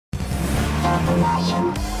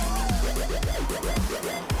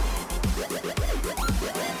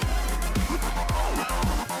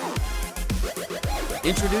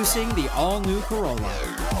Introducing the all-new Corolla.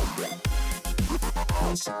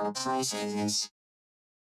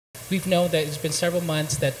 We've known that it's been several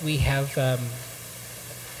months that we have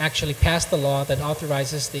actually passed the law that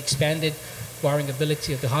authorizes the expanded borrowing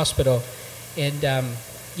ability of the hospital. And,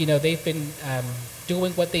 you know, they've been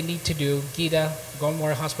doing what they need to do. GIDA, Gulf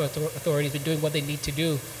Memorial Hospital Authority, has been doing what they need to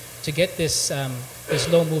do to get this, this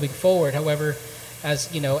loan moving forward. However,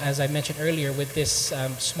 as, you know, as I mentioned earlier, with this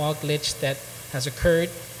small glitch that has occurred,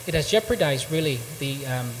 it has jeopardized really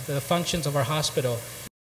the functions of our hospital.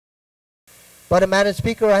 But Madam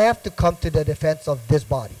Speaker, I have to come to the defense of this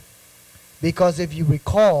body. Because if you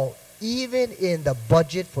recall, even in the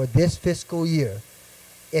budget for this fiscal year,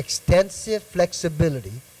 extensive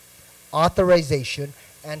flexibility, authorization,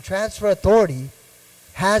 and transfer authority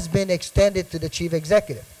has been extended to the chief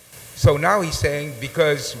executive. So now he's saying,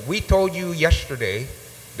 because we told you yesterday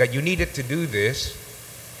that you needed to do this,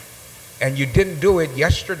 and you didn't do it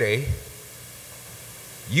yesterday,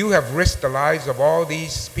 you have risked the lives of all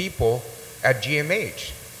these people at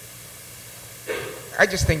GMH. I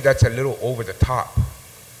just think that's a little over the top.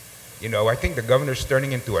 You know, I think the governor's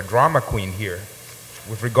turning into a drama queen here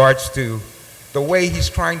with regards to the way he's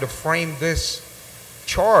trying to frame this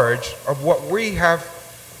charge of what we have.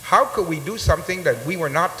 How could we do something that we were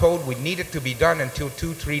not told we needed to be done until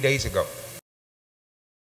 2-3 days ago?